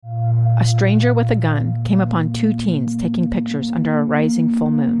a stranger with a gun came upon two teens taking pictures under a rising full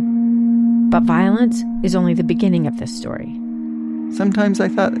moon. But violence is only the beginning of this story. Sometimes I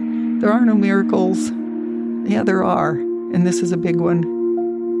thought, there are no miracles. Yeah, there are, and this is a big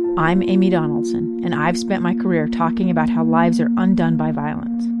one. I'm Amy Donaldson, and I've spent my career talking about how lives are undone by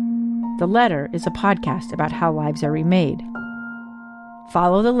violence. The Letter is a podcast about how lives are remade.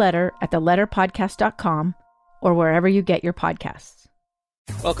 Follow The Letter at theletterpodcast.com or wherever you get your podcasts.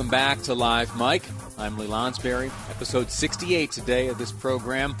 Welcome back to Live Mike. I'm Lee Lonsberry. Episode 68 today of this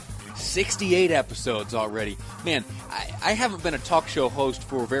program. 68 episodes already. Man, I haven't been a talk show host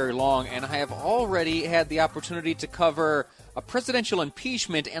for very long, and I have already had the opportunity to cover a presidential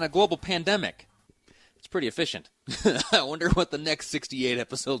impeachment and a global pandemic. It's pretty efficient. I wonder what the next 68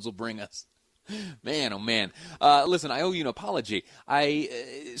 episodes will bring us. Man, oh man. Listen, I owe you an apology. I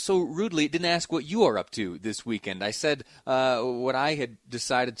so rudely didn't ask what you are up to this weekend. I said what I had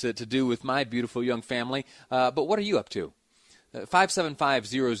decided to do with my beautiful young family, but what are you up to?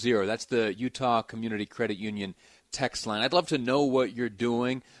 57500, that's the Utah Community Credit Union text line. I'd love to know what you're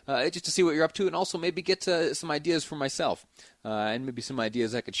doing, just to see what you're up to, and also maybe get some ideas for myself, and maybe some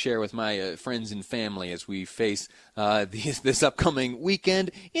ideas I could share with my friends and family as we face this upcoming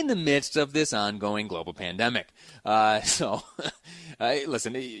weekend in the midst of this ongoing global pandemic. So,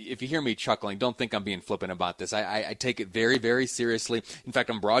 listen, if you hear me chuckling, don't think I'm being flippant about this. I take it very, very seriously. In fact,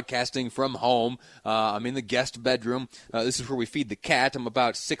 I'm broadcasting from home. I'm in the guest bedroom. This is where we feed the cat. I'm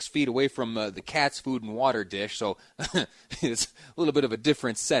about 6 feet away from the cat's food and water dish, so it's a little bit of a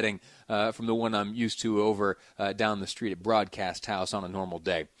different setting from the one I'm used to over down the street at Broadcast House on a normal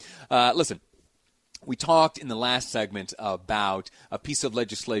day. Listen. We talked in the last segment about a piece of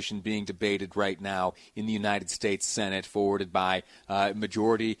legislation being debated right now in the United States Senate, forwarded by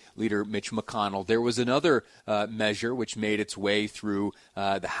Majority Leader Mitch McConnell. There was another measure which made its way through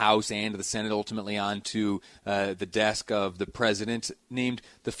the House and the Senate, ultimately onto the desk of the president, named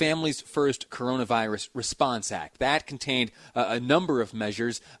the Families First Coronavirus Response Act. That contained a number of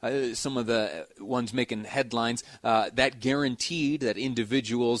measures, some of the ones making headlines, that guaranteed that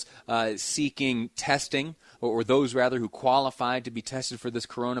individuals seeking testing, or those rather who qualified to be tested for this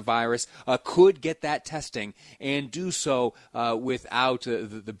coronavirus, could get that testing and do so without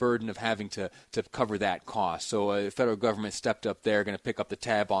the burden of having to cover that cost. So the federal government stepped up there, going to pick up the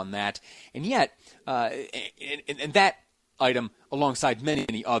tab on that. And yet, and that item, alongside many,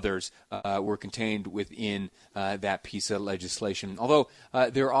 many others, were contained within that piece of legislation. Although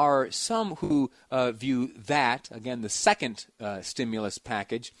there are some who view that, again, the second stimulus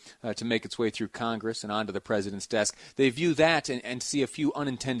package to make its way through Congress and onto the president's desk, they view that and see a few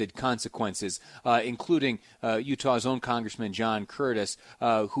unintended consequences, including Utah's own Congressman John Curtis,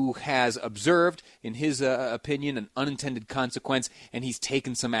 who has observed, in his opinion, an unintended consequence, and he's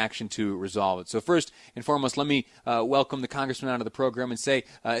taken some action to resolve it. So first and foremost, let me welcome the Congressman onto the program and say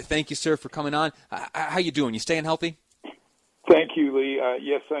thank you, sir, for coming on. How you doing? You staying healthy? Thank you, Lee.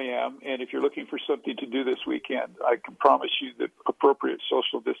 Yes, I am. And if you're looking for something to do this weekend, I can promise you that appropriate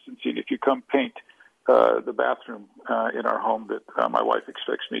social distancing. If you come paint the bathroom in our home that my wife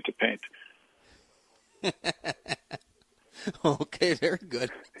expects me to paint. Okay, very good.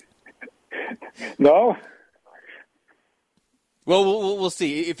 No? Well, we'll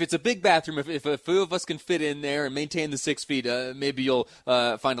see. If it's a big bathroom, if a few of us can fit in there and maintain the 6 feet, maybe you'll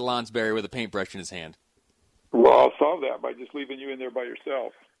find a Lonsberry with a paintbrush in his hand. Well, I'll solve that by just leaving you in there by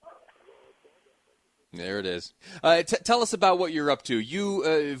yourself. There it is. Tell us about what you're up to.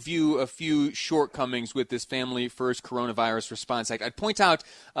 You view a few shortcomings with this Family First Coronavirus Response Act. I'd point out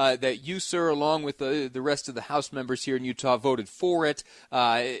that you, sir, along with the rest of the House members here in Utah, voted for it.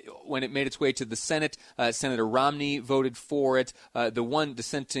 When it made its way to the Senate, Senator Romney voted for it. The one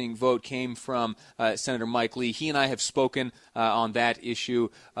dissenting vote came from Senator Mike Lee. He and I have spoken on that issue.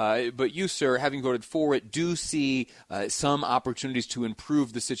 But you, sir, having voted for it, do see some opportunities to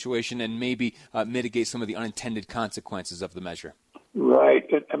improve the situation and maybe mitigate some of the unintended consequences of the measure. Right.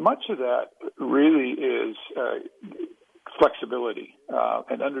 And much of that really is flexibility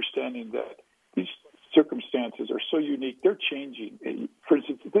and understanding that these circumstances are so unique. They're changing. For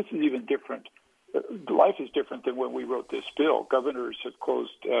instance, this is even different. Life is different than when we wrote this bill. Governors have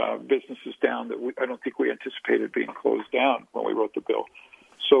closed businesses down that I don't think we anticipated being closed down when we wrote the bill.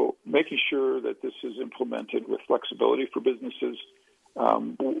 So making sure that this is implemented with flexibility for businesses.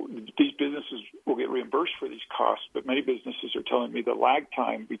 These businesses will get reimbursed for these costs, but many businesses are telling me the lag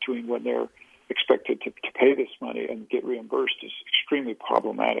time between when they're expected to pay this money and get reimbursed is extremely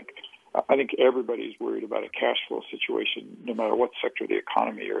problematic. I think everybody's worried about a cash flow situation, no matter what sector of the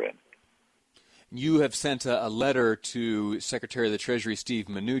economy you're in. You have sent a letter to Secretary of the Treasury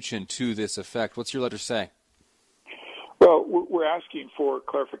Steven Mnuchin to this effect. What's your letter say? Well, we're asking for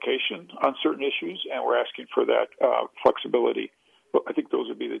clarification on certain issues, and we're asking for that flexibility. But I think those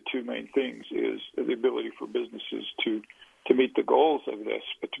would be the two main things, is the ability for businesses to meet the goals of this,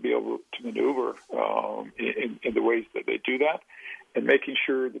 but to be able to maneuver in the ways that they do that, and making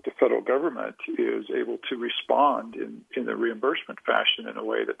sure that the federal government is able to respond in the reimbursement fashion in a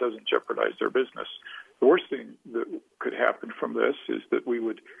way that doesn't jeopardize their business. The worst thing that could happen from this is that we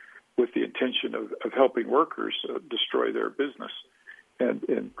would, with the intention of helping workers, destroy their business. And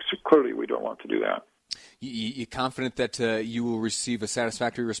so clearly we don't want to do that. You confident that you will receive a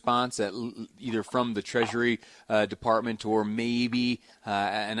satisfactory response either from the Treasury Department or maybe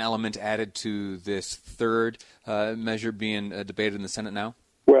an element added to this third measure being debated in the Senate now?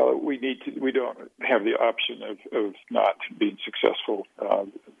 Well, we don't have the option of not being successful.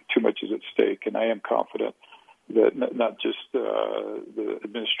 Too much is at stake, and I am confident that not just the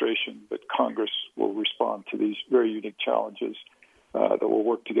administration, but Congress will respond to these very unique challenges, that will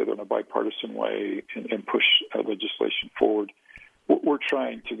work together in a bipartisan way and push legislation forward. We're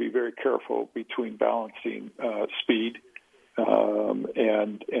trying to be very careful between balancing speed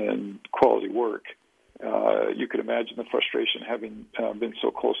and quality work. You can imagine the frustration having been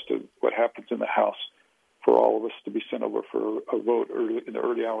so close to what happens in the House for all of us to be sent over for a vote in the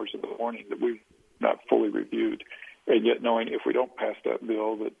early hours of the morning that we've not fully reviewed, and yet knowing if we don't pass that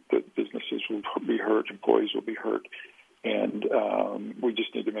bill that businesses will be hurt, employees will be hurt. And we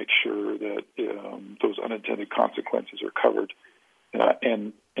just need to make sure that those unintended consequences are covered.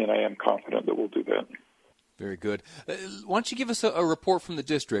 And I am confident that we'll do that. Very good. Why don't you give us a report from the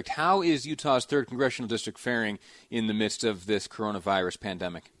district? How is Utah's 3rd Congressional District faring in the midst of this coronavirus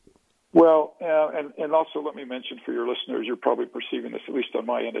pandemic? Well, and also let me mention for your listeners, you're probably perceiving this, at least on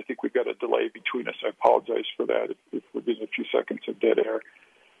my end. I think we've got a delay between us. I apologize for that if we're getting a few seconds of dead air.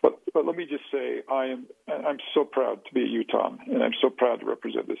 But let me just say, I'm so proud to be a Utahn, and I'm so proud to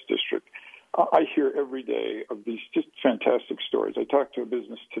represent this district. I hear every day of these just fantastic stories. I talked to a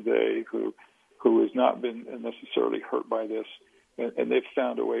business today who has not been necessarily hurt by this, and they've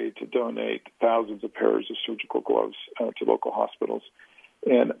found a way to donate thousands of pairs of surgical gloves to local hospitals.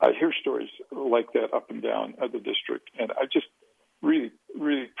 And I hear stories like that up and down the district, and I just really,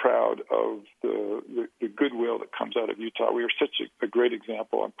 really proud of the goodwill that comes out of Utah. We are such a great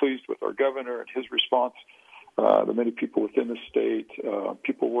example. I'm pleased with our governor and his response, the many people within the state,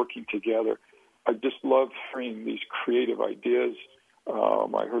 people working together. I just love hearing these creative ideas.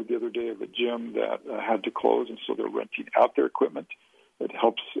 I heard the other day of a gym that had to close, and so they're renting out their equipment. It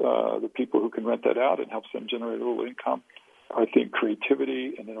helps the people who can rent that out and helps them generate a little income. I think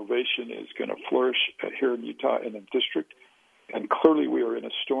creativity and innovation is going to flourish here in Utah and in the district. And clearly we are in a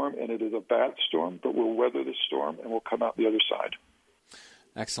storm, and it is a bad storm, but we'll weather the storm, and we'll come out the other side.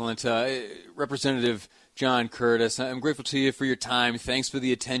 Excellent. Representative John Curtis, I'm grateful to you for your time. Thanks for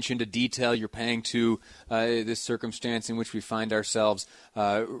the attention to detail you're paying to this circumstance in which we find ourselves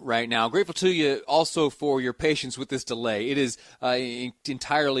right now. Grateful to you also for your patience with this delay. It is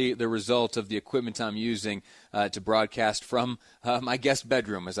entirely the result of the equipment I'm using to broadcast from my guest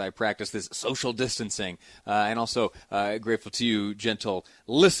bedroom as I practice this social distancing. And also grateful to you, gentle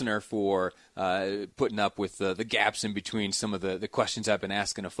listener, for putting up with the gaps in between some of the questions I've been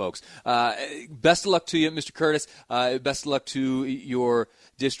asking of folks. Best of luck to you, Mr. Curtis. Best of luck to your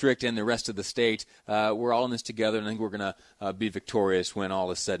district and the rest of the state. We're all in this together, and I think we're going to be victorious when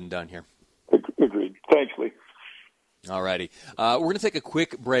all is said and done here. Agreed. Thanks, Lee. All righty. We're going to take a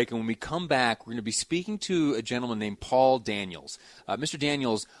quick break, and when we come back, we're going to be speaking to a gentleman named Paul Daniels. Mr.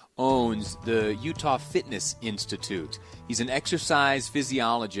 Daniels owns the Utah Fitness Institute. He's an exercise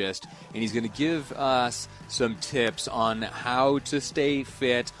physiologist, and he's going to give us some tips on how to stay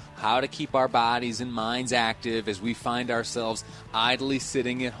fit, how to keep our bodies and minds active as we find ourselves idly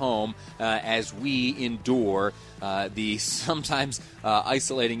sitting at home as we endure the sometimes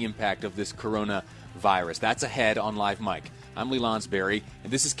isolating impact of this coronavirus. That's ahead on Live Mike. I'm Lee Lonsberry,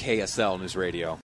 and this is KSL News Radio.